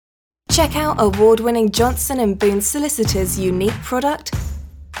Check out award-winning Johnson & Boone Solicitors' unique product,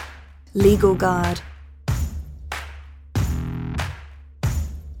 Legal Guard.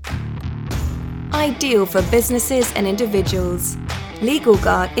 Ideal for businesses and individuals, Legal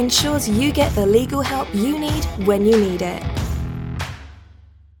Guard ensures you get the legal help you need when you need it.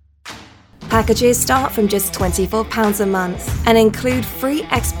 Packages start from just £24 a month and include free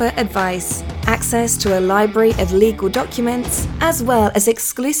expert advice, access to a library of legal documents, as well as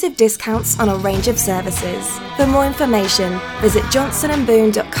exclusive discounts on a range of services. For more information, visit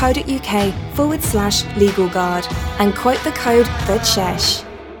johnsonandboone.co.uk/legalguard and quote the code THECHESH.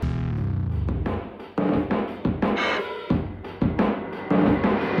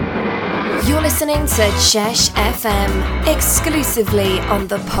 You're listening to Chesh FM, exclusively on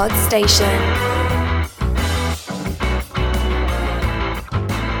the Pod Station.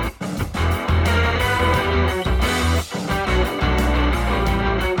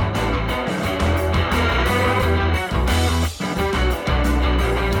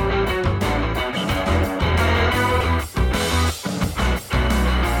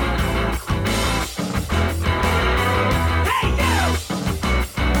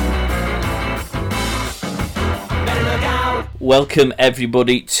 Welcome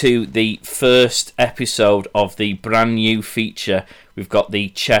everybody to the first episode of the brand new feature. We've got the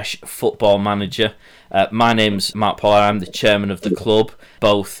Chesh Football Manager. My name's Mark Pollard. I'm the chairman of the club,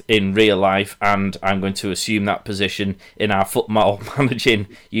 both in real life and I'm going to assume that position in our football managing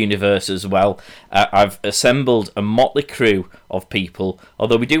universe as well. I've assembled a motley crew of people,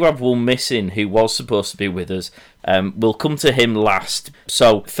 although we do have one missing who was supposed to be with us. We'll come to him last.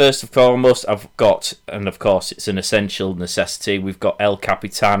 So first and foremost, I've got, and of course it's an essential necessity, we've got El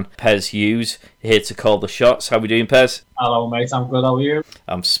Capitan, Pez Hughes, here to call the shots. How are we doing, Pez? Hello mate, I'm good, how are you?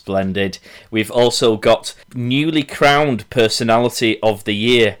 I'm splendid. We've also got newly crowned personality of the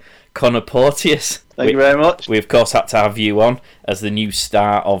year, Connor Porteous. Thank you very much. We of course had to have you on as the new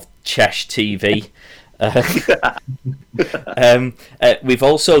star of Chesh TV. We've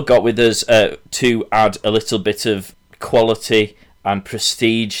also got with us to add a little bit of quality and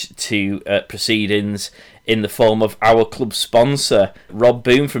prestige to proceedings in the form of our club sponsor, Rob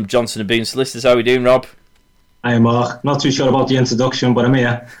Boone from Johnson & Boone Solicitors. How are we doing, Rob? Hi Mark, not too sure about the introduction, but I'm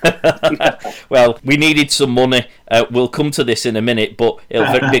here. Well, we needed some money. We'll come to this in a minute, but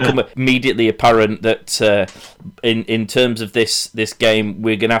it'll become immediately apparent that in terms of this game,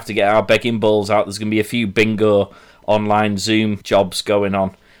 we're going to have to get our begging bowls out. There's going to be a few bingo online Zoom jobs going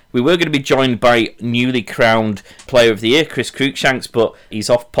on. We were going to be joined by newly crowned Player of the Year, Chris Cruikshanks, but he's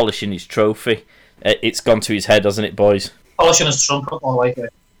off polishing his trophy. It's gone to his head, hasn't it, boys? Polishing his trumpet, more like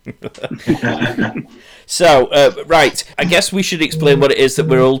it. So, right, I guess we should explain what it is that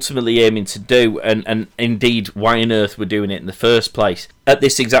we're ultimately aiming to do and indeed why on earth we're doing it in the first place. At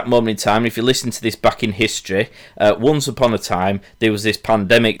this exact moment in time, if you listen to this back in history, once upon a time there was this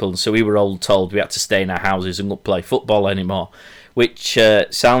pandemic, so we were all told we had to stay in our houses and not play football anymore, which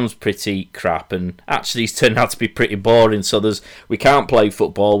sounds pretty crap and actually it's turned out to be pretty boring. So we can't play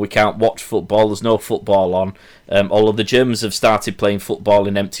football, we can't watch football, there's no football on. All of the Germans have started playing football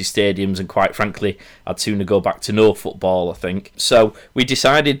in empty stadiums, and quite frankly, I'd sooner go back to no football, I think. So we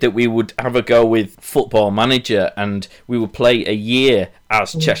decided that we would have a go with Football Manager, and we would play a year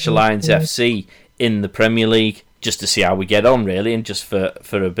as Cheshire Lions FC in the Premier League, just to see how we get on, really, and just for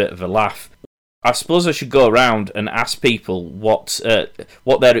a bit of a laugh. I suppose I should go around and ask people what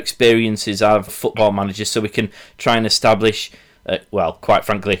their experiences are of Football Managers, so we can try and establish, well, quite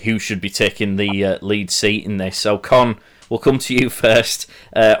frankly, who should be taking the lead seat in this. So, Con, we'll come to you first.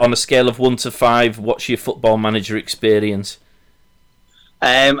 On a scale of 1 to 5, what's your Football Manager experience?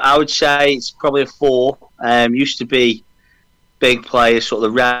 I would say it's probably a 4. Used to be big players, sort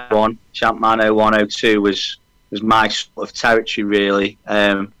of the red one, Champman 01, 02 was my sort of territory, really.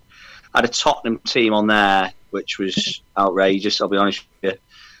 I had a Tottenham team on there, which was outrageous, I'll be honest with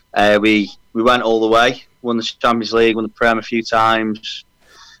you. We went all the way, won the Champions League, won the Prem a few times.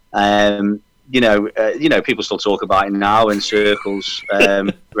 People still talk about it now in circles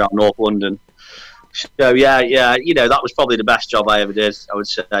around North London. So yeah, that was probably the best job I ever did, I would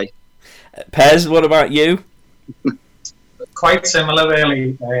say. Pez, what about you? Quite similar,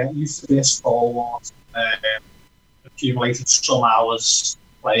 really. Used to be a stalwart. Accumulated some hours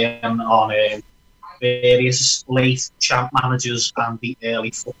playing on various late champ managers and the early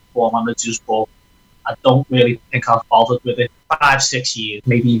football managers, but I don't really think I've bothered with it. 5-6 years,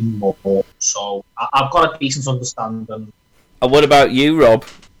 maybe even more. So I've got a decent understanding. And what about you, Rob?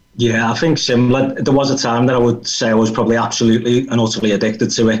 Yeah, I think similar. There was a time that I would say I was probably absolutely and utterly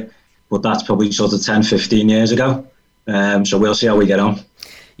addicted to it, but that's probably sort of 10, 15 years ago. So we'll see how we get on.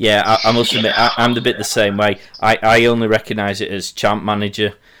 Yeah, I must admit, I'm a bit the same way. I only recognise it as champ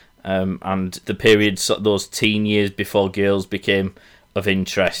manager, and the periods, those teen years before girls became of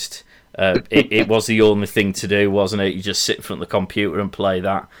interest. It was the only thing to do, wasn't it? You just sit in front of the computer and play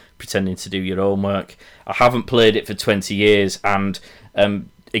that, pretending to do your homework. I haven't played it for 20 years, and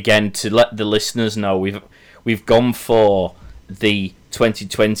again, to let the listeners know, we've gone for the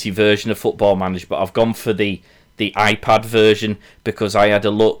 2020 version of Football Manager, but I've gone for the iPad version because I had a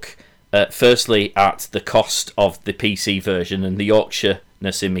look, firstly, at the cost of the PC version, and the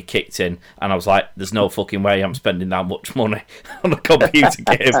Yorkshireness in me kicked in, and I was like, there's no fucking way I'm spending that much money on a computer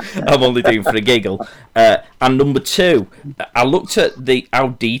game. I'm only doing for a giggle. And number two, I looked at how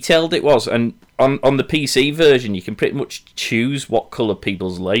detailed it was, and on the PC version, you can pretty much choose what colour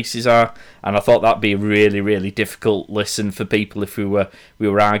people's laces are, and I thought that'd be a really, really difficult listen for people if we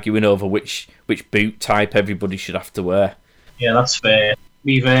were arguing over which boot type everybody should have to wear. Yeah, that's fair.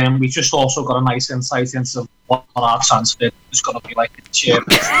 We've just also got a nice insight into what our transfer is going to be like. This year,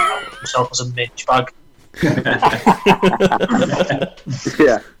 himself as a midge bag.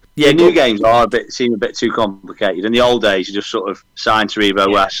 Yeah. Yeah, new games seem a bit too complicated. In the old days, you just sort of signed to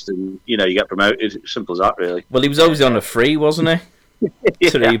Rebo West and, you get promoted. Simple as that, really. Well, he was always on a free, wasn't he?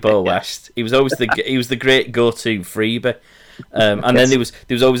 To Rebo West. He was always the great go-to freebie. And then there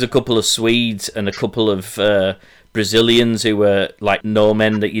was always a couple of Swedes and a couple of Brazilians who were like no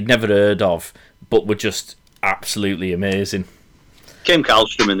men that you'd never heard of, but were just absolutely amazing. Kim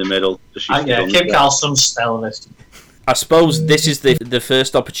Kallstrom in the middle. Kim Kallstrom's stellar. I suppose this is the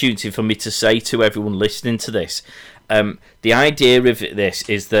first opportunity for me to say to everyone listening to this, the idea of this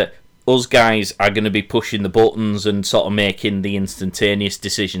is that us guys are going to be pushing the buttons and sort of making the instantaneous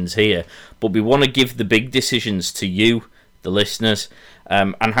decisions here, but we want to give the big decisions to you, the listeners.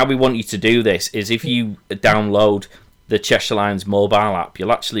 And how we want you to do this is if you download the Cheshire Lions mobile app,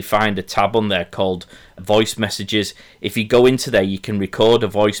 you'll actually find a tab on there called Voice Messages. If you go into there, you can record a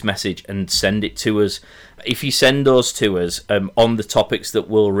voice message and send it to us. If you send those to us on the topics that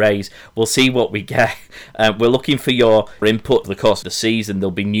we'll raise, we'll see what we get. We're looking for your input for the course of the season.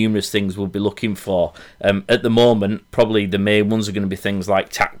 There'll be numerous things we'll be looking for. At the moment, probably the main ones are going to be things like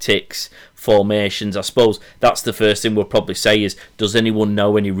tactics, formations. I suppose that's the first thing we'll probably say is, does anyone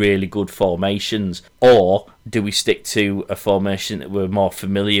know any really good formations? Or do we stick to a formation that we're more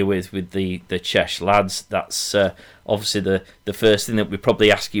familiar with the Chesh lads? That's obviously the first thing that we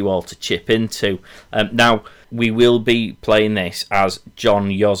probably ask you all to chip into. Now, we will be playing this as John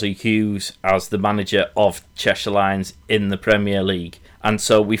Yozzy Hughes as the manager of Cheshire Lions in the Premier League. And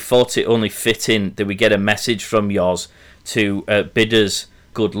so we thought it only fitting that we get a message from Yoz to bid us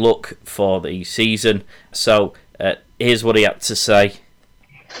good luck for the season. So here's what he had to say.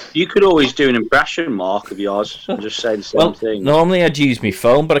 You could always do an impression, Mark, of yours and just say the same thing. Normally I'd use my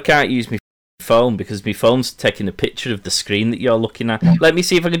phone, but I can't use my phone because my phone's taking a picture of the screen that you're looking at. Let me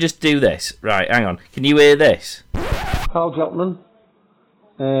see if I can just do this. Right, hang on. Can you hear this? Carl Jotman,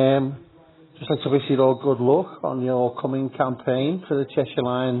 just like to wish you all good luck on your coming campaign for the Cheshire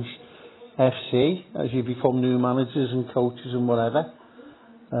Lions FC as you become new managers and coaches and whatever.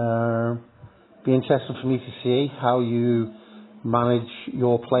 Be interesting for me to see how you manage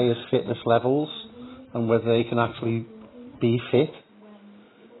your players' fitness levels and whether they can actually be fit,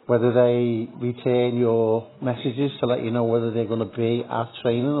 whether they retain your messages to let you know whether they're going to be at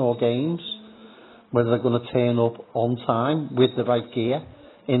training or games, whether they're going to turn up on time with the right gear,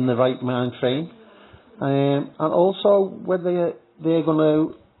 in the right mind frame, and also whether they're going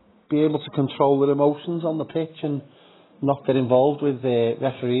to be able to control their emotions on the pitch and not get involved with the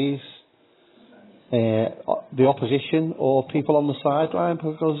referees, the opposition or people on the sideline,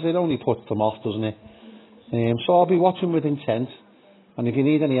 because it only puts them off, doesn't it? So I'll be watching with intent, and if you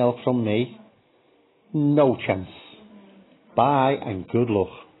need any help from me, no chance. Bye and good luck.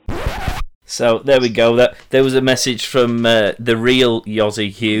 So there we go. There was a message from the real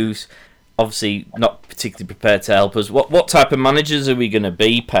Yozzy Hughes. Obviously not particularly prepared to help us. What type of managers are we going to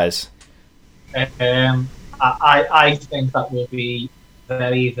be, Pez? I think that will be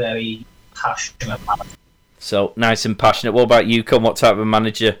very, very passionate manager. So nice and passionate. What about you, Con? What type of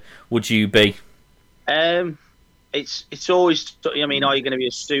manager would you be? It's always. I mean, are you going to be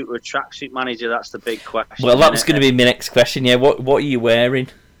a suit or a tracksuit manager? That's the big question. Well, that was going to be my next question. Yeah, what are you wearing?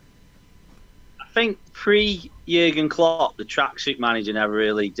 I think pre-Jurgen Klopp, the tracksuit manager never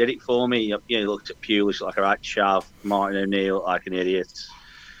really did it for me. You looked at Pulis like a right chav, Martin O'Neill like an idiot.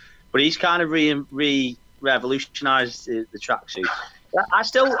 But he's kind of revolutionised the tracksuit. I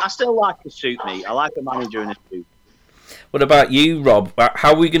still like a suit, mate. I like a manager in a suit. What about you, Rob?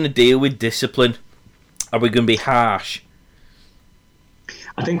 How are we going to deal with discipline? Are we going to be harsh?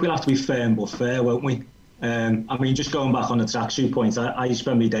 I think we'll have to be firm but fair, won't we? I mean, just going back on the tracksuit point, I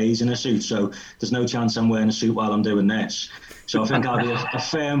spend my days in a suit, so there's no chance I'm wearing a suit while I'm doing this. So I think I'll be a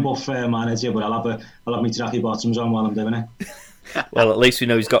firm but fair manager, but I'll have my tracky bottoms on while I'm doing it. Well, at least we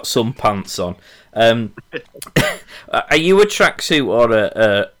know he's got some pants on. Are you a tracksuit or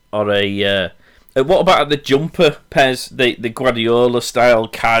a what about the jumper, Pez? The Guardiola style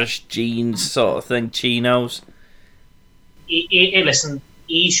cash jeans sort of thing, chinos? Listen,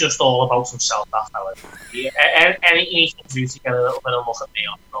 he's just all about himself, that fella. Anything he can do to get a little bit of look at me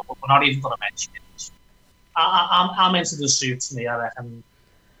on, but we're not even going to mention it. I'm into the suits, me, I reckon.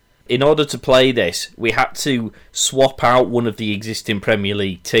 In order to play this, we had to swap out one of the existing Premier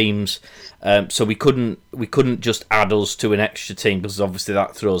League teams, so we couldn't just add us to an extra team, because obviously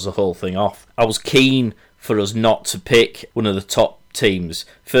that throws the whole thing off. I was keen for us not to pick one of the top teams,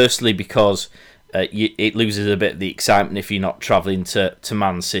 firstly because it loses a bit of the excitement if you're not travelling to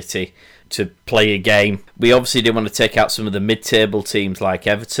Man City to play a game. We obviously didn't want to take out some of the mid-table teams like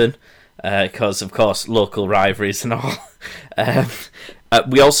Everton, because of course local rivalries and all.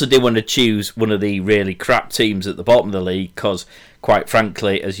 We also did want to choose one of the really crap teams at the bottom of the league because, quite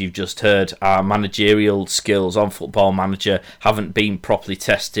frankly, as you've just heard, our managerial skills on Football Manager haven't been properly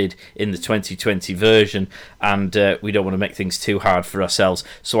tested in the 2020 version, and we don't want to make things too hard for ourselves.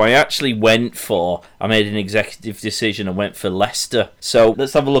 So I actually I made an executive decision and went for Leicester. So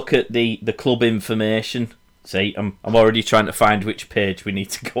let's have a look at the club information. See, I'm already trying to find which page we need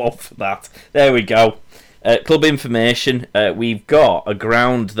to go on for that. There we go. Club information, we've got a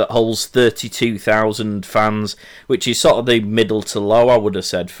ground that holds 32,000 fans, which is sort of the middle to low, I would have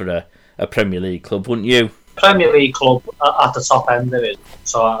said, for a Premier League club, wouldn't you? Premier League club at the top end of it,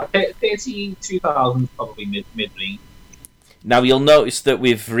 so 32,000 probably mid-range. Now you'll notice that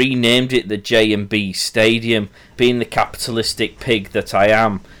we've renamed it the J&B Stadium. Being the capitalistic pig that I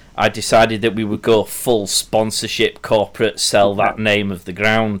am, I decided that we would go full sponsorship, corporate, sell that name of the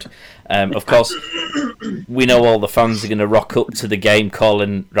ground. Of course, we know all the fans are going to rock up to the game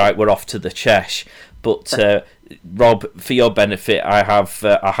calling, right, we're off to the Chesh. But Rob, for your benefit, I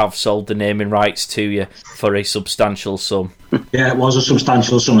have sold the naming rights to you for a substantial sum. Yeah, it was a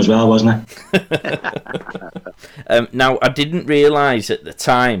substantial sum as well, wasn't it? Now, I didn't realise at the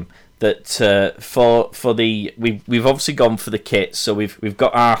time that we've obviously gone for the kits, so we've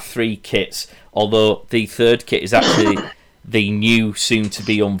got our 3 kits, although the third kit is actually the new,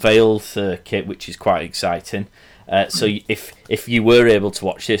 soon-to-be unveiled kit, which is quite exciting. So if you were able to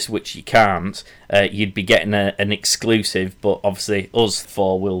watch this, which you can't, you'd be getting an exclusive, but obviously us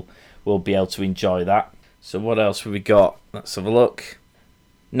 4 will be able to enjoy that. So what else have we got? Let's have a look.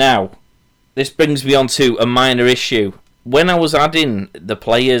 Now, this brings me on to a minor issue. When I was adding the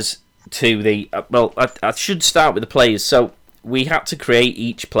players to the... I should start with the players. So we had to create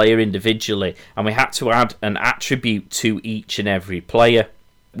each player individually, and we had to add an attribute to each and every player.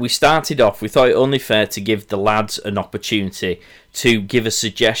 We started off, we thought it only fair to give the lads an opportunity to give a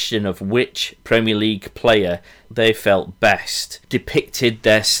suggestion of which Premier League player they felt best depicted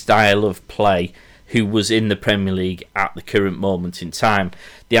their style of play, who was in the Premier League at the current moment in time.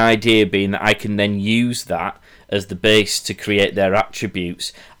 The idea being that I can then use that as the base to create their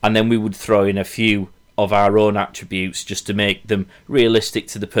attributes, and then we would throw in a few of our own attributes just to make them realistic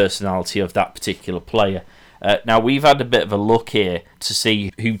to the personality of that particular player. Now, we've had a bit of a look here to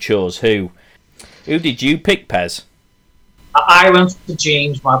see who chose who. Who did you pick, Pez? I went to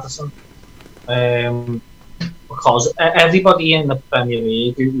James Maddison, because everybody in the Premier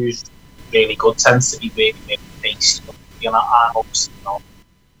League who's really good tends to be really basic. And I'm obviously not.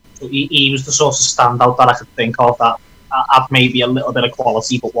 So he was the sort of standout that I could think of that had maybe a little bit of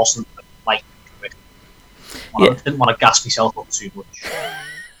quality, but wasn't like... I didn't want to gas myself up too much.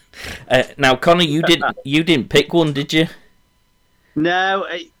 Now, Connor, you didn't pick one, did you? No,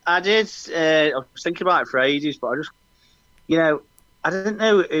 I did. I was thinking about it for ages, but I just, I didn't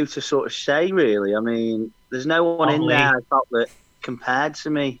know who to sort of say, really. I mean, there's no one in there I felt that compared to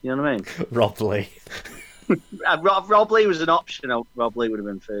me, you know what I mean? Rob Lee. Rob Lee was an option. Rob Lee would have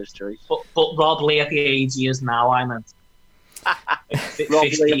been first choice. But Rob Lee at the age he is now, I meant.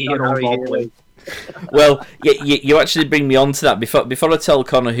 50-year-old Rob Lee. Well, you actually bring me on to that. Before I tell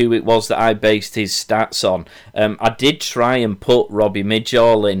Connor who it was that I based his stats on, I did try and put Robbie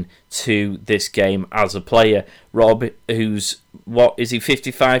Midgall in to this game as a player. Rob, who's, what, is he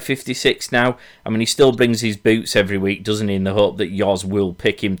 55, 56 now? I mean, he still brings his boots every week, doesn't he, in the hope that Yoz will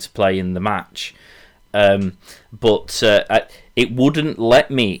pick him to play in the match. But it wouldn't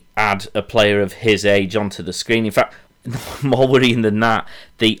let me add a player of his age onto the screen. In fact, more worrying than that,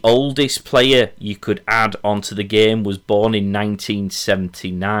 the oldest player you could add onto the game was born in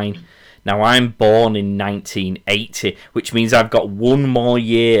 1979. Now, I'm born in 1980, which means I've got one more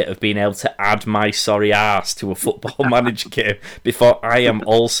year of being able to add my sorry ass to a Football Manager game before I am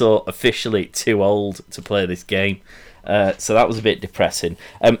also officially too old to play this game. So that was a bit depressing.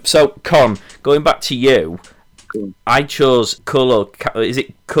 So, Con, going back to you, I chose is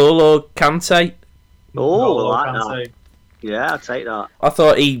it Kolo Kante? Oh, I like that. Yeah, I'll take that. I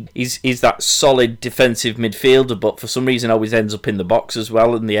thought he's that solid defensive midfielder, but for some reason always ends up in the box as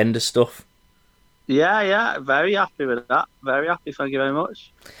well in the end of stuff. Yeah, very happy with that. Very happy, thank you very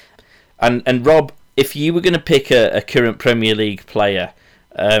much. And Rob, if you were going to pick a current Premier League player,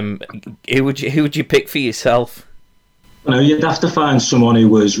 who would you pick for yourself? You'd have to find someone who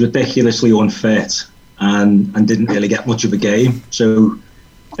was ridiculously unfit and didn't really get much of a game. So,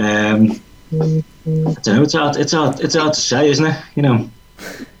 I don't know. It's hard to say, isn't it?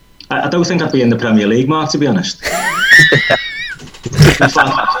 I don't think I'd be in the Premier League, Mark. To be honest.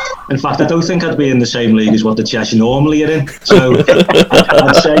 In fact, I don't think I'd be in the same league as what the Cheshire normally are in. So,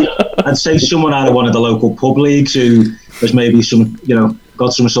 I'd say someone out of one of the local pub leagues who has maybe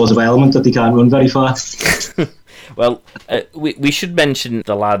got some sort of ailment that they can't run very far. Well, we should mention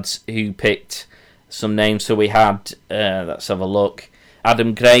the lads who picked some names. So we had, let's have a look.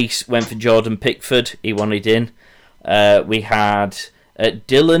 Adam Grace went for Jordan Pickford. He wanted in. We had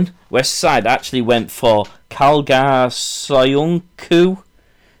Dylan Westside actually went for Kalgar Soyuncu.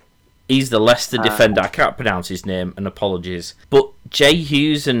 He's the Leicester defender. I can't pronounce his name, and apologies. But Jay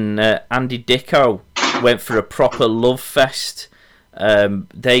Hughes and Andy Dicko went for a proper love fest.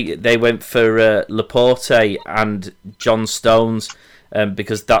 They went for Laporte and John Stones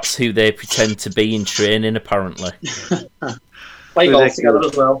because that's who they pretend to be in training, apparently. Play golf together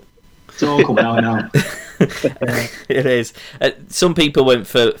as well. It's all coming out now. It is. Some people went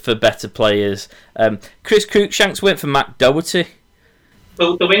for better players. Chris Cruikshanks went for Matt Doherty.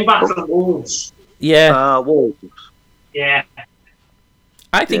 The wing back from Wolves. Yeah. Wolves. Yeah.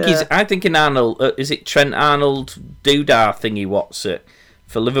 I think in Arnold, is it Trent Arnold Doodah thingy? What's it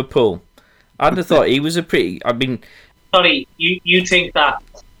for Liverpool? I'd have thought he was a pretty. I mean, sorry, you think that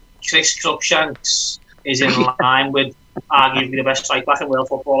Chris Cruikshanks is in line with arguably the best right back in world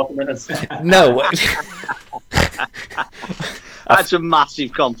football at the minute? No. That's a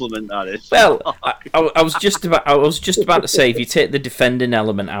massive compliment, that is. Well, I was just about to say, if you take the defending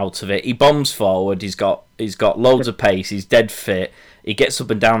element out of it, he bombs forward. He's got loads of pace. He's dead fit. He gets up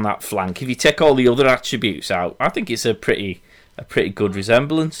and down that flank. If you take all the other attributes out, I think it's a pretty good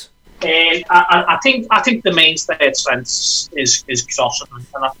resemblance. I think the mainstay of strengths is crossing,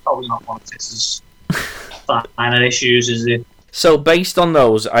 and that's probably not one of his minor issues, is it? So based on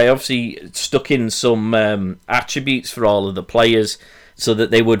those, I obviously stuck in some attributes for all of the players so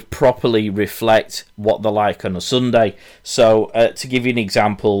that they would properly reflect what they're like on a Sunday. So to give you an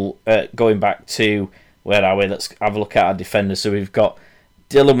example, going back to where are we? Let's have a look at our defenders. So we've got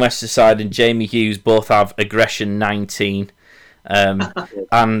Dylan Westerside and Jamie Hughes both have aggression 19. And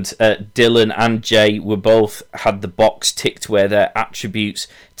Dylan and Jay were both had the box ticked where their attributes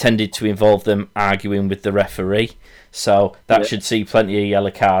tended to involve them arguing with the referee. So that should see plenty of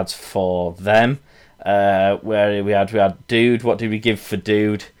yellow cards for them. Where we had Dude. What did we give for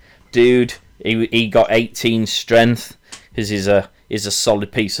Dude? Dude, he got 18 strength because he's a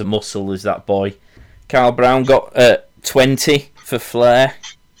solid piece of muscle. Is that boy? Carl Brown got 20 for flair.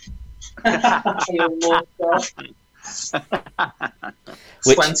 20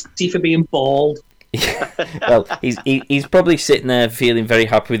 for being bald. Well, he's probably sitting there feeling very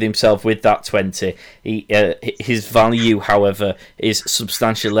happy with himself with that 20. His value, however, is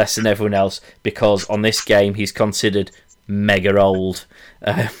substantially less than everyone else because on this game he's considered mega old.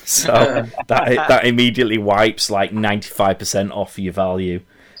 So that immediately wipes like 95% off your value.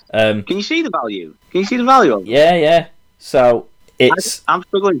 Can you see the value? Can you see the value of it? Yeah. So I'm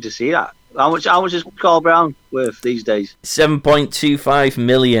struggling to see that. How much is Carl Brown worth these days? 7.25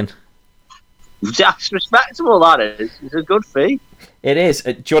 million. That's respectable, that is. It's a good fee. It is.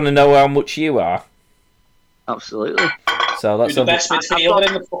 Do you want to know how much you are? Absolutely. So that's the best midfielder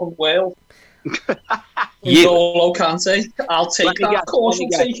in the fucking world. N'Golo Kante. I'll take that. Of course, I'll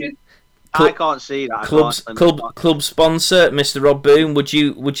take it. I can't see that. Club sponsor, Mr. Rob Boone. Would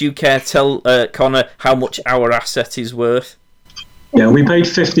you care to tell Connor how much our asset is worth? Yeah, we paid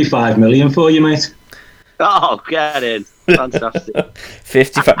 55 million for you, mate. Oh, get in! Fantastic.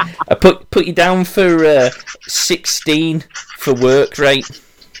 55. I put you down for 16 for work rate.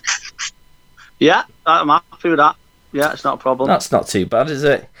 Yeah, I'm happy with that. Yeah, it's not a problem. That's not too bad, is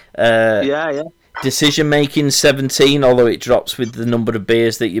it? Yeah. Decision making 17, although it drops with the number of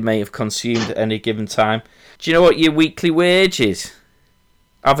beers that you may have consumed at any given time. Do you know what your weekly wage is?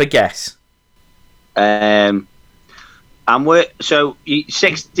 Have a guess. So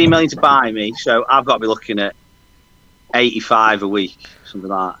 60 million to buy me, so I've got to be looking at 85 a week, something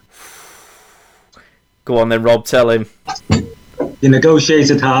like that. Go on then, Rob, tell him. You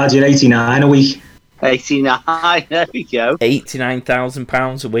negotiated hard, you're 89 a week. 89, there we go.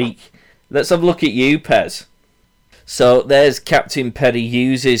 £89,000 a week. Let's have a look at you, Pez. So there's Captain Perry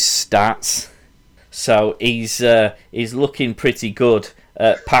Hughes' stats. So he's looking pretty good.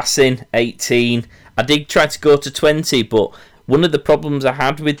 Passing, 18. I did try to go to 20, but one of the problems I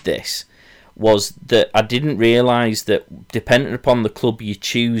had with this was that I didn't realise that depending upon the club you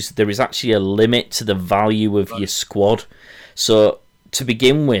choose, there is actually a limit to the value of your squad. So to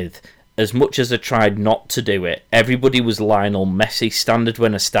begin with, as much as I tried not to do it, everybody was Lionel Messi standard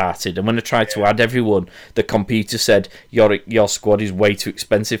when I started, and when I tried to add everyone, the computer said your squad is way too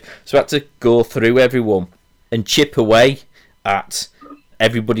expensive. So I had to go through everyone and chip away at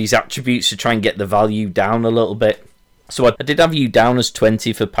everybody's attributes to try and get the value down a little bit. So I did have you down as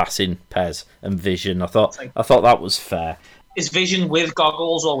 20 for passing, Pez, and vision. I thought that was fair. Is vision with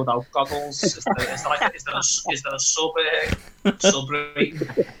goggles or without goggles? Is there a sub rating?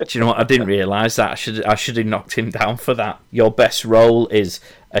 Do you know what? I didn't realise that. I should have knocked him down for that. Your best role is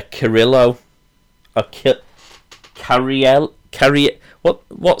a Carrillo, Carriel.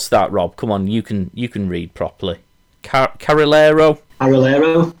 What's that, Rob? Come on, you can read properly. Carrilero.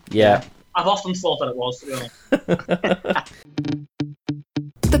 Carrilero. Yeah. I've often thought that it was, to be honest.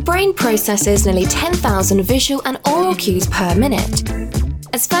 The brain processes nearly 10,000 visual and oral cues per minute.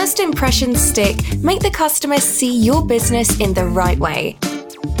 As first impressions stick, make the customer see your business in the right way.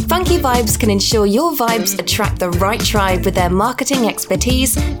 Funky Vibes can ensure your vibes attract the right tribe with their marketing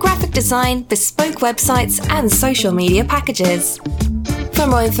expertise, graphic design, bespoke websites, and social media packages. For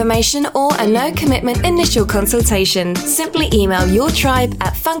more information or a no-commitment initial consultation, simply email your tribe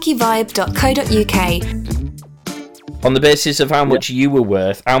at funkyvibe.co.uk. On the basis of how much you were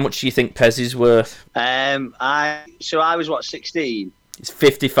worth, how much do you think Pez is worth? I was 16? It's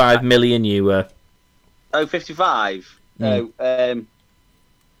 55 million you were. Oh, 55? No, Pez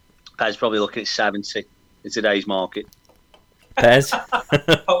probably looking at 70 in today's market. Pez?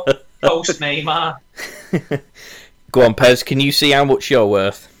 Post Neymar. Go on, Pez, can you see how much you're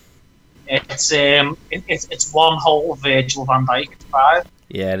worth? It's one whole Virgil van Dijk at 5.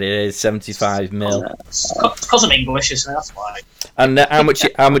 Yeah, it is 75 mil. It's because I'm English, isn't it? That's why. And how much do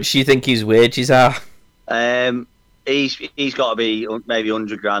you think his wages are? He's got to be maybe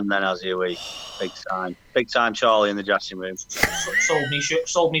 100 grand then, has he, a week? Big time Charlie in the dressing room.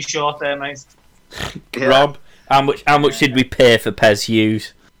 Sold me short there, mate. Yeah. Rob, how much did we pay for Pez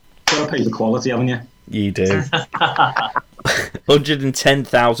Hughes? Got to pay the quality, haven't you? You do.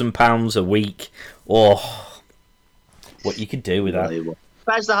 £110,000 a week. Oh, what you could do with that.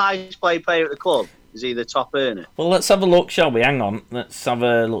 Pez the highest paid player at the club? Is he the top earner? Well, let's have a look, shall we? Hang on. Let's have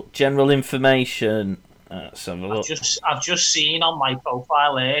a look. General information. Let's have a look. I've just seen on my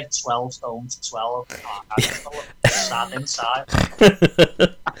profile here 12 stone to 12. Sad inside.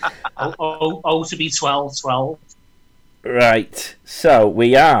 To be 12. Right. So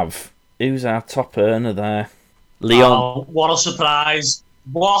we have. Who's our top earner there? Leon. Oh, what a surprise.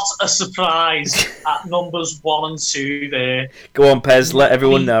 What a surprise at numbers 1 and 2 there. Go on, Pez, let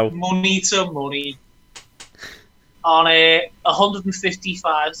everyone know. Money to money. On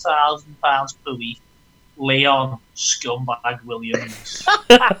 £155,000 per week, Leon Scumbag Williams.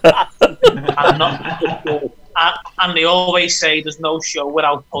 and they always say there's no show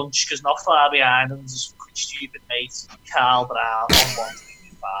without punch, because not far behind them there's a stupid mate, Carl Brown, on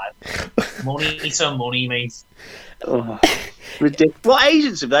 155. Money to money, mate. Oh. Ridiculous. What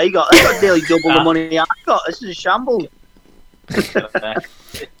agents have they got? They've got nearly double the money I've got. This is a shambles. Is that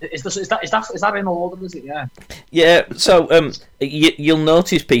in order? Is it? Yeah. Yeah. So you'll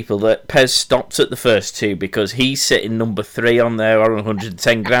notice, people, that Pez stopped at the first two because he's sitting number 3 on there on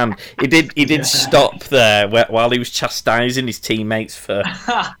 110 grand. He did stop there while he was chastising his teammates for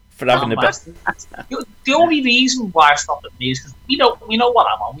having a bet. The only reason why I stopped at me is because we know what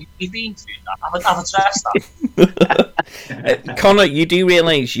I'm on. We've been through that. I've addressed that. Connor, you do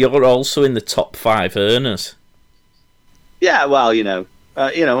realise you're also in the top 5 earners. Yeah, well, a man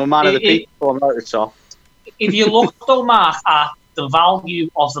of the people, I'm at the top. If you look, though, Mark, at the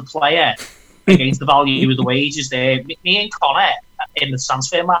value of the player against the value of the wages there, me and Connor in the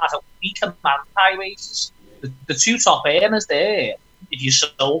transfer market, we command high wages. The two top earners there if you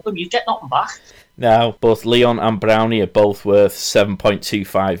sold them, you'd get nothing back. Now, both Leon and Brownie are both worth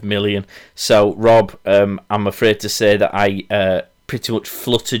 7.25 million. So, Rob, I'm afraid to say that I pretty much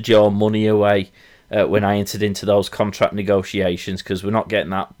fluttered your money away when I entered into those contract negotiations, because we're not getting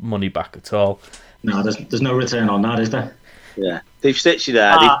that money back at all. No, there's no return on that, is there? Yeah, they've stitched you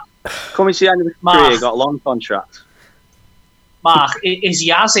there. Coming to the end of his career, got a long contract. Mark, is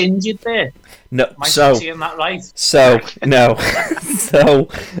Yaz injured there? No, Am I seeing that right? So no, so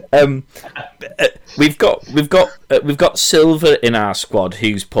we've got Silva in our squad,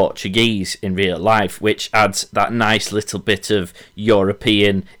 who's Portuguese in real life, which adds that nice little bit of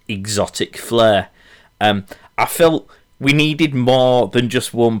European exotic flair. I felt we needed more than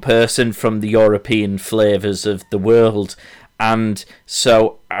just one person from the European flavours of the world, and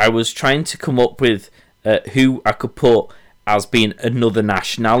so I was trying to come up with who I could put as being another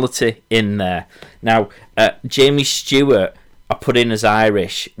nationality in there. Now, Jamie Stewart I put in as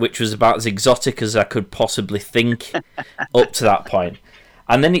Irish, which was about as exotic as I could possibly think up to that point.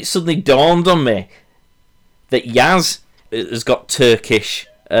 And then it suddenly dawned on me that Yaz has got Turkish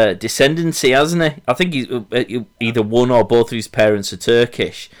descendancy, hasn't he? I think he's either one or both of his parents are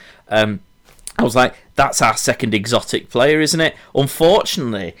Turkish. I was like, that's our second exotic player, isn't it?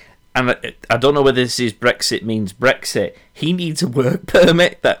 Unfortunately, and I don't know whether this is Brexit means Brexit, he needs a work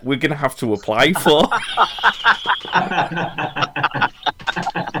permit that we're going to have to apply for.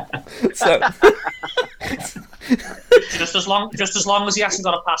 So, just as long as he hasn't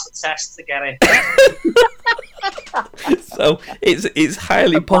got to pass the test to get it. So it's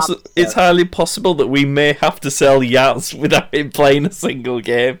highly possible. It's highly possible that we may have to sell Yaz without him playing a single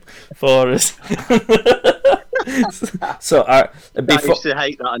game for us. So I used to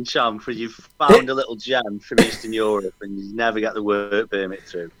hate that on Cham, for you've found a little gem from Eastern Europe and you never get the work permit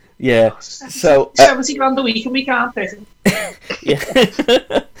through. Yeah. So £70,000 a week and we can't pay him.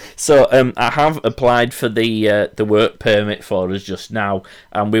 Yeah. So I have applied for the work permit for us just now,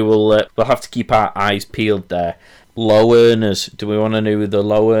 and we'll have to keep our eyes peeled there. Low earners. Do we want to know who the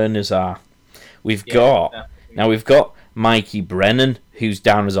low earners are? We've got Mikey Brennan, who's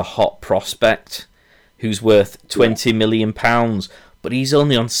down as a hot prospect, who's worth £20 million, but he's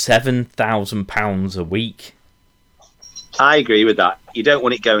only on £7,000 a week. I agree with that. You don't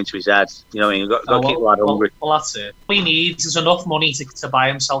want it going to his head. You know what I mean? You've got to keep the lad hungry. Well, that's it. All he needs is enough money to buy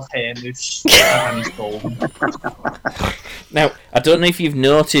himself hair moose and he's golden. Now, I don't know if you've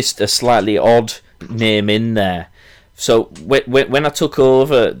noticed a slightly odd name in there. So when I took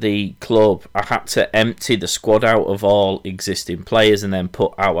over the club, I had to empty the squad out of all existing players and then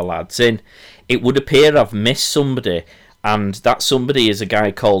put our lads in. It would appear I've missed somebody, and that somebody is a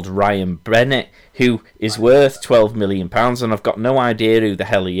guy called Ryan Bennett, who is worth £12 million, and I've got no idea who the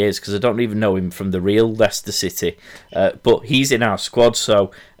hell he is, because I don't even know him from the real Leicester City. But he's in our squad,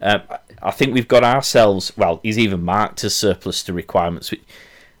 so I think we've got ourselves, well, he's even marked as surplus to requirements.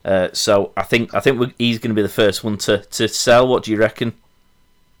 So I think he's going to be the first one to sell. What do you reckon?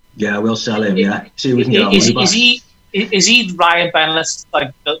 Yeah, we'll sell him, yeah. See if we can get is he Ryan Bennett,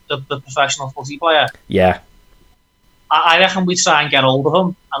 like the professional footy player? Yeah. I reckon we'd try and get hold of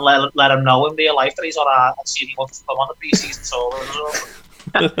him and let him know in real life that he's on our and see if he wants to come on the pre-season tour.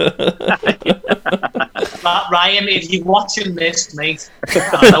 Ryan, if you're watching this, mate,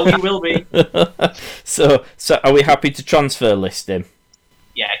 I know you will be. So are we happy to transfer list him?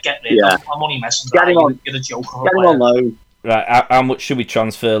 Yeah, get rid of him. I'm only messing with him. Get a joke. Get him on loan. Right, how much should we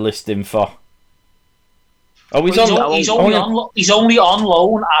transfer list him for? Oh, he's only on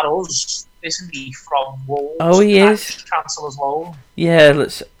loan at us, isn't he? From Wolves. Oh, he is. Cancel his loan. Yeah,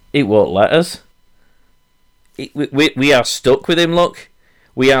 it won't let us. We are stuck with him. Look,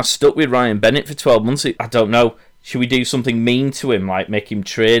 we are stuck with Ryan Bennett for 12 months. I don't know. Should we do something mean to him, like make him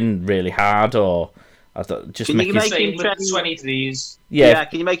train really hard, or just make him train with 23s? Yeah,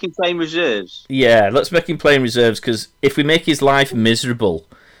 can you make him play in reserves? Yeah, let's make him play in reserves, because if we make his life miserable,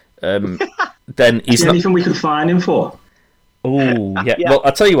 then he's not anything we could fine him for. Oh yeah. Well,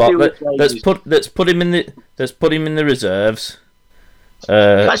 I'll tell you what. Let's put him in the reserves.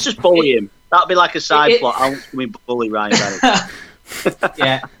 Let's just bully him. That'll be like a side plot. How much can we bully Ryan Bennett?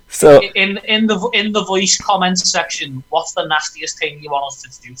 Yeah. So in the voice comments section, what's the nastiest thing you want us to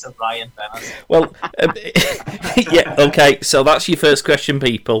do to Ryan Bennett? Well, yeah, okay. So that's your first question,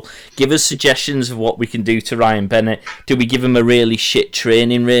 people. Give us suggestions of what we can do to Ryan Bennett. Do we give him a really shit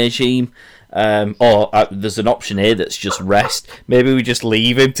training regime? Or there's an option here that's just rest. Maybe we just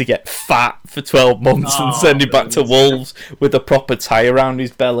leave him to get fat for 12 months and send him back to Wolves with a proper tie around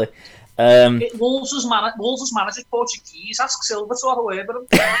his belly. Wolves' manager Portuguese. Ask Silva to have a word with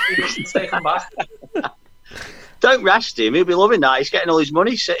him. He doesn't take him back. Don't rest him. He'll be loving that. He's getting all his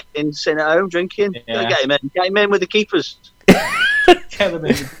money sitting at home drinking. Yeah. Get him in with the keepers.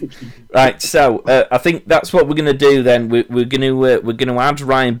 Right, so I think that's what we're going to do then. We're going to add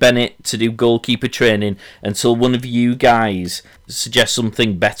Ryan Bennett to do goalkeeper training until one of you guys suggests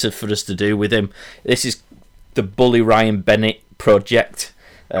something better for us to do with him. This is the Bully Ryan Bennett project.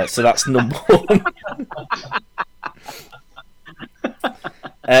 So that's number one.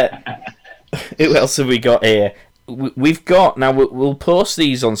 Who else have we got here? We've got, now we'll post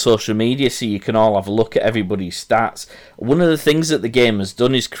these on social media so you can all have a look at everybody's stats. One of the things that the game has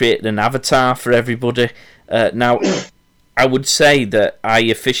done is created an avatar for everybody. Now, I would say that I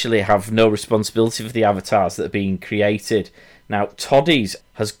officially have no responsibility for the avatars that are being created. Now, Toddy's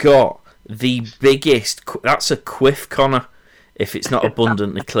has got the biggest, that's a quiff, Connor, if it's not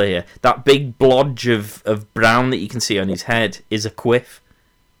abundantly clear. That big blodge of brown that you can see on his head is a quiff.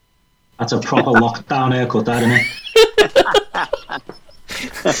 That's a proper lockdown haircut, that, isn't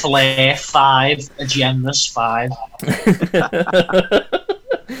it? Flair 5, Agendas 5.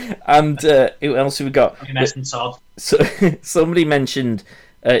 And who else have we got? So, somebody mentioned,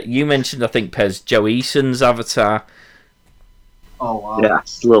 you mentioned, I think, Pez, Joe Eason's avatar. Oh, wow. Yeah,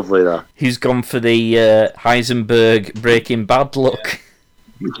 it's lovely, though. Who's gone for the Heisenberg Breaking Bad look.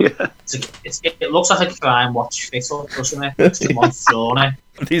 Yeah. It looks like a crime watch fit up, doesn't it? It's the one thrown it.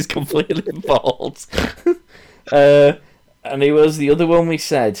 He's completely bald. And who was the other one we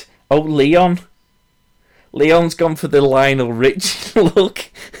said? Oh, Leon. Leon's gone for the Lionel Richie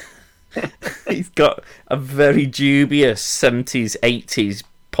look. He's got a very dubious 70s, 80s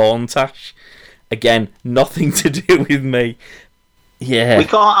porn tash. Again, nothing to do with me. Yeah. We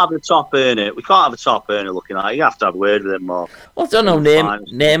can't have a top earner. We can't have a top earner looking like it. You have to have a word with him more. Well, I don't know.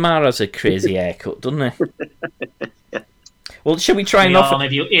 Neymar has a crazy haircut, doesn't he? Well, should we try and offer...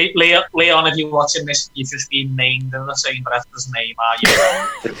 Leon, if you're watching this, you've just been named in the same breath as Neymar. You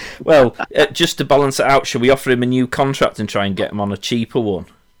know? Well, just to balance it out, should we offer him a new contract and try and get him on a cheaper one?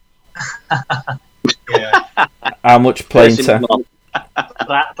 Yeah. How much playing time?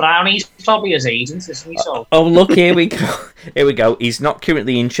 Brownie's probably his agent, isn't he? So. Oh, look, here we go. Here we go. He's not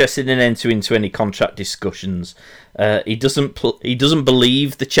currently interested in entering into any contract discussions. He doesn't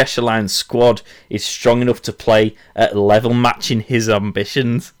believe the Cheshire Lions squad is strong enough to play at a level matching his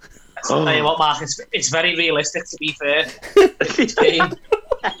ambitions. I'll tell you what, Mark, it's very realistic, to be fair.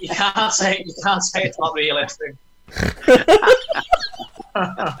 You can't say it's not realistic.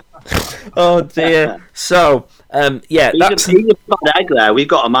 Oh dear. So, yeah, he's a bad egg there. We've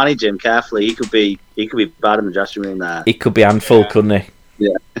got to manage him carefully. He could be bad in the dressing room there. He could be handful, couldn't he?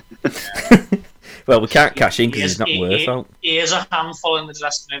 Yeah. Well, we can't cash in because he's not worth it. He is a handful in the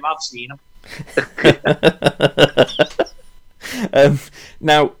dressing room. I've seen him.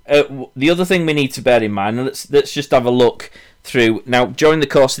 Now, the other thing we need to bear in mind, and let's just have a look through. Now, during the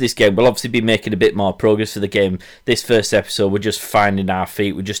course of this game, we'll obviously be making a bit more progress for the game. This first episode, we're just finding our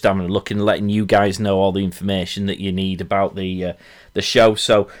feet. We're just having a look and letting you guys know all the information that you need about the show.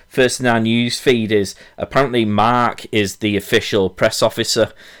 So, first in our news feed is apparently Mark is the official press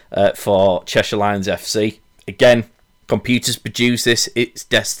officer for Cheshire Lions FC. Again, computers produce this. It's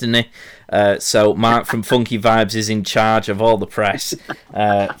destiny. So Mark from Funky Vibes is in charge of all the press.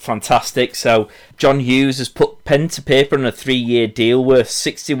 Fantastic. So John Hughes has put pen to paper on a 3-year deal worth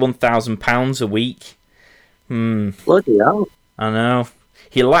 £61,000 a week. Bloody hell. I know.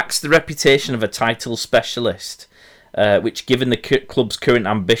 He lacks the reputation of a title specialist, which, given the club's current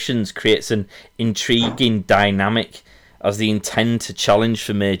ambitions, creates an intriguing dynamic as they intend to challenge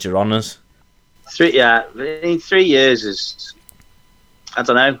for major honours. 3 years is... I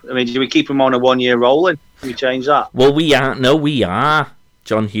don't know. I mean, do we keep him on a 1-year rolling? Can we change that? Well, we are,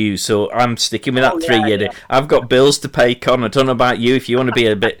 John Hughes, so I'm sticking with that 3-year deal. I've got bills to pay, Con. I don't know about you, if you want to be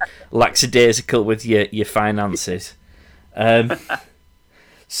a bit lackadaisical with your finances.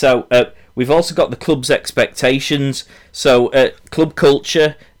 So, we've also got the club's expectations. So, club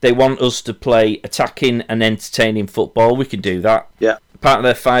culture, they want us to play attacking and entertaining football. We can do that. Yeah. Part of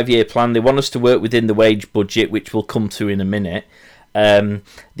their 5-year plan, they want us to work within the wage budget, which we'll come to in a minute. The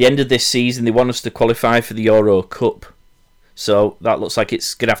end of this season, they want us to qualify for the Euro Cup. So that looks like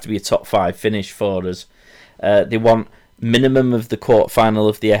it's going to have to be a top 5 finish for us. They want minimum of the quarter-final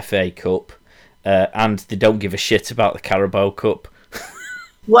of the FA Cup. And they don't give a shit about the Carabao Cup.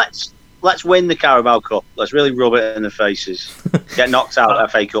 Let's win the Carabao Cup. Let's really rub it in the faces. Get knocked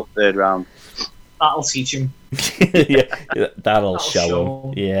out FA Cup 3rd round. That'll teach him. Yeah, that'll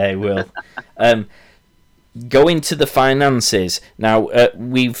show him. Yeah, it will. Going to the finances now.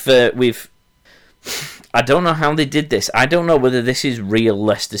 We've I don't know how they did this. I don't know whether this is real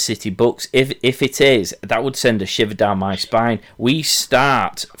Leicester City books. If it is, that would send a shiver down my spine. We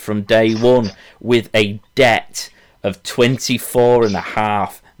start from day one with a debt of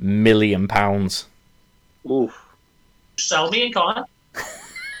 £24.5 million. Oof. Sell me in, Connor.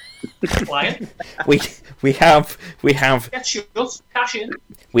 Client. We have Get shut. Cash in.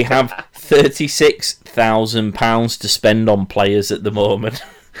 we have £36,000 to spend on players at the moment.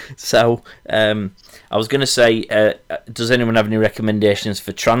 So I was going to say, does anyone have any recommendations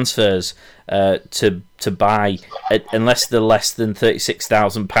for transfers to buy? Unless they're less than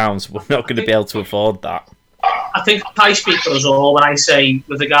 £36,000, we're not going to be able to afford that. I think I speak for us all when I say,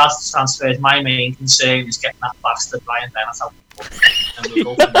 with regards to transfers, my main concern is getting that bastard Ryan Bennett out. And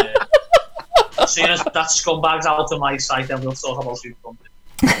we'll go from there. As soon as that scumbag's out of my sight, then we'll talk about who's done it.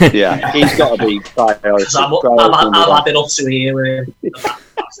 Yeah, he's got to be priority. I'm adding up to here with him.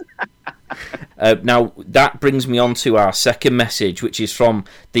 Now, that brings me on to our second message, which is from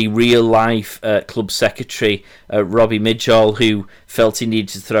the real-life club secretary, Robbie Midgall, who felt he needed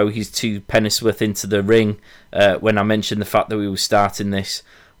to throw his 2 pennyworth into the ring when I mentioned the fact that we were starting this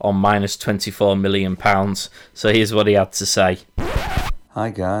on minus £24 million. So here's what he had to say. Hi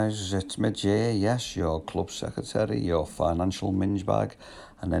guys, it's Midge here, yes, your club secretary, your financial minge bag,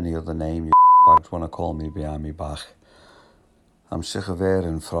 and any other name you bags want to call me behind me back. I'm sick of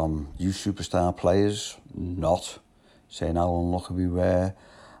hearing from you superstar players not saying how unlucky we were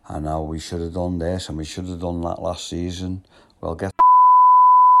and how we should have done this and we should have done that last season. Well,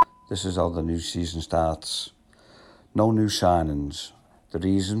 this is how the new season starts. No new signings. The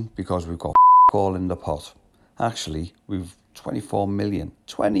reason? Because we've got all in the pot. Actually, we've 24 million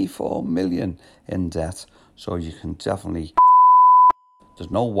in debt, so you can definitely there's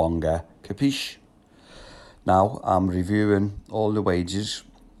no longer capiche. Now I'm reviewing all the wages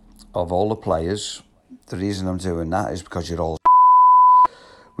of all the players. The reason I'm doing that is because you're all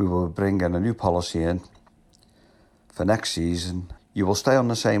we will bring in a new policy in for next season. You will stay on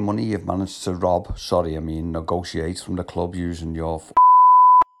the same money you've managed to negotiate from the club using your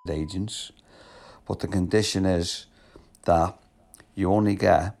agents, but the condition is that you only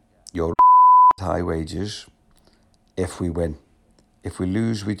get your high wages if we win. If we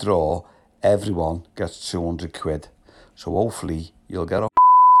lose, we draw, everyone gets 200 quid. So hopefully you'll get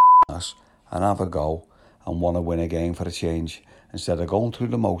us and have a go and want to win a game for a change. Instead of going through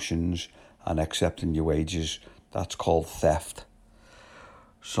the motions and accepting your wages, that's called theft.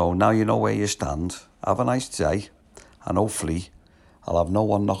 So now you know where you stand. Have a nice day, and hopefully I'll have no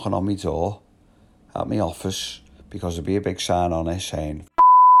one knocking on my door at my office, because there'll be a big sign on it saying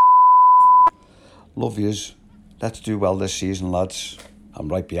love yous, let's do well this season, lads. I'm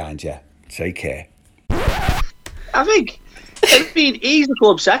right behind you. Take care. I think, he's the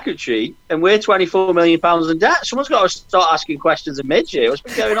club secretary and we're £24 million in debt. Someone's got to start asking questions of Midge here. What's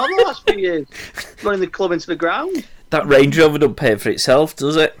been going on the last few years? Running the club into the ground. That Range Rover don't pay for itself,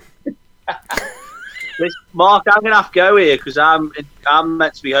 does it? Mark, I'm going to have to go here because I'm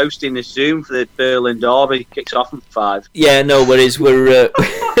meant to be hosting this Zoom for the Berlin Derby. Kicks off at 5. Yeah, no worries. We'll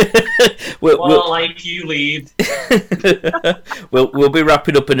like you lead. we'll be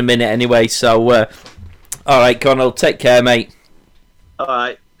wrapping up in a minute anyway. So, all right, Connell, take care, mate. All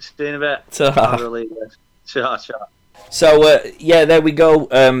right, see you in a bit. Ta-ra. So, there we go.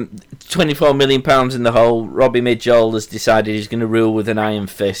 £24 million in the hole. Robbie Midgall has decided he's going to rule with an iron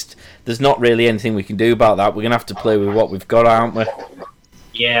fist. There's not really anything we can do about that. We're going to have to play with what we've got, aren't we?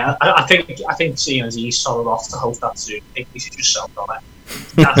 Yeah, I think seeing as he's solid off to host that soon, I think we should just sell on it.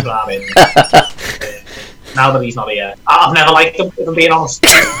 That's what I mean. Now that he's not here. I've never liked him, if I'm being honest.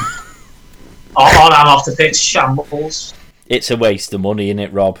 On and off the pitch, shambles. It's a waste of money, isn't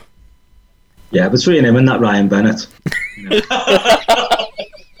it, Rob? Yeah, between him and that Ryan Bennett.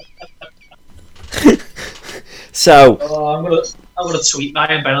 So I'm gonna tweet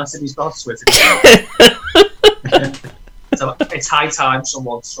Ryan Bennett if he's got Twitter. It's high time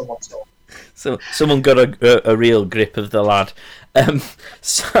someone's talking. So someone got a real grip of the lad.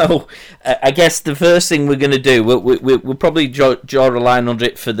 So I guess the first thing we're going to do, we'll probably draw a line under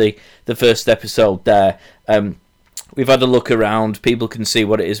it for the first episode there. We've had a look around. People can see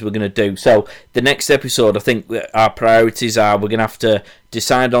what it is we're going to do. So the next episode, I think our priorities are we're going to have to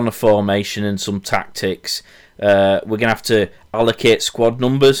decide on a formation and some tactics. We're going to have to allocate squad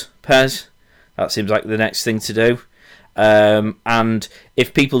numbers, Pez. That seems like the next thing to do. And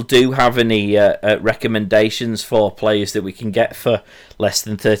if people do have any recommendations for players that we can get for less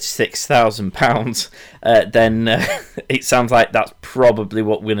than £36,000, then it sounds like that's probably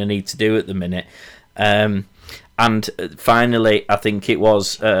what we're going to need to do at the minute. And finally, I think it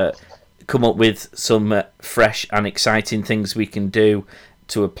was come up with some fresh and exciting things we can do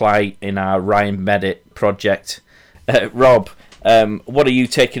to apply in our Ryan Bennett project. Rob, what are you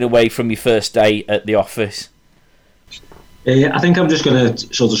taking away from your first day at the office? I think I'm just going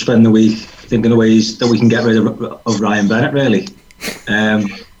to sort of spend the week thinking of ways that we can get rid of Ryan Bennett, really.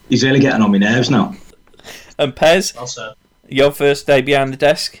 He's really getting on my nerves now. And Pez, your first day behind the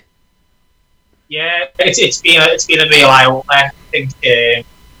desk? Yeah, it's been a real eye-opener. I think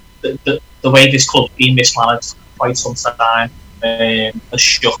the way this club's been mismanaged for quite some time has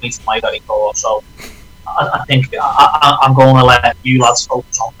shook me to my very core. So I think I'm going to let you lads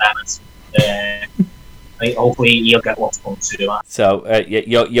focus on Bennett. Hopefully he'll get what's come to that. So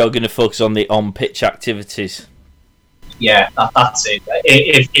you're going to focus on the on-pitch activities? Yeah, that's it.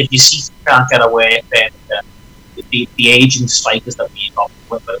 If you see you can't get away, then the aging strikers that we've got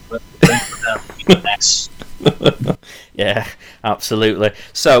with next. Yeah, absolutely.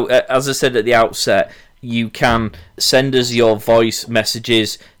 So, as I said at the outset, you can send us your voice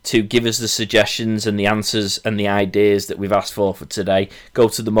messages to give us the suggestions and the answers and the ideas that we've asked for today. Go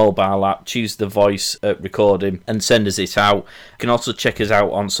to the mobile app, choose the voice recording and send us it out. You can also check us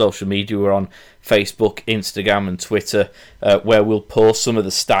out on social media. We're on Facebook, Instagram and Twitter, where we'll post some of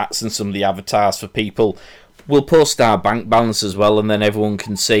the stats and some of the avatars for people. We'll post our bank balance as well, and then everyone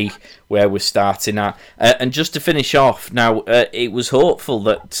can see where we're starting at. And just to finish off, now it was hopeful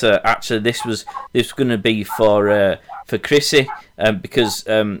that actually this was going to be for Chrissy, because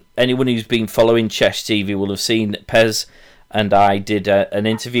anyone who's been following Chesh TV will have seen that Pez and I did an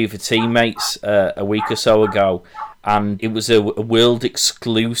interview for Teammates a week or so ago, and it was a world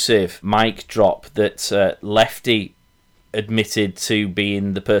exclusive mic drop that Lefty admitted to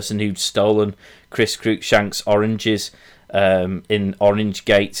being the person who'd stolen Chris Cruikshank's oranges in Orange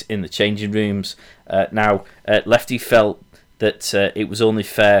Gate in the changing rooms. Now, Lefty felt that it was only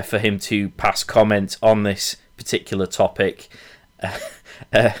fair for him to pass comment on this particular topic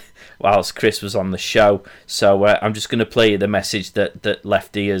whilst Chris was on the show. So I'm just going to play you the message that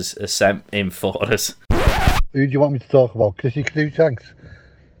Lefty has sent in for us. Who do you want me to talk about? Chrissy Cruikshanks?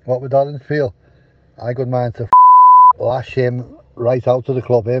 What would Darren feel? I got mine to lash him right out to the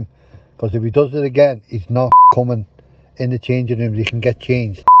club, him. Because if he does it again, he's not coming in the changing rooms. He can get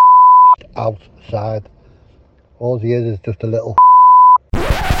changed outside. All he is just a little.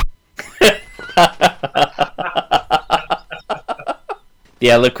 The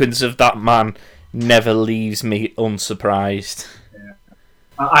eloquence of that man never leaves me unsurprised. Yeah.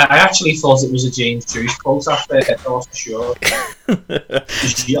 I actually thought it was a James Joyce quote after I thought for sure. I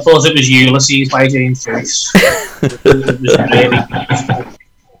thought it was Ulysses by James Joyce. It was really.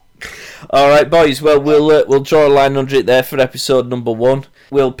 All right, boys. Well, we'll draw a line under it there for episode number 1.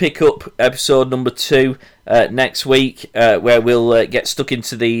 We'll pick up episode number 2 next week, where we'll get stuck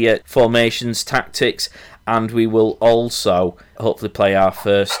into the formations, tactics, and we will also hopefully play our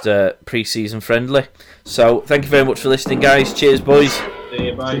first pre-season friendly. So, thank you very much for listening, guys. Cheers, boys. See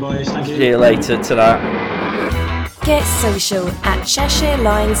you, bye. Boys, thank you. See you later. Ta-da. Get social at Cheshire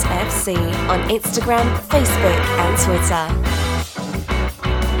Lions FC on Instagram, Facebook and Twitter.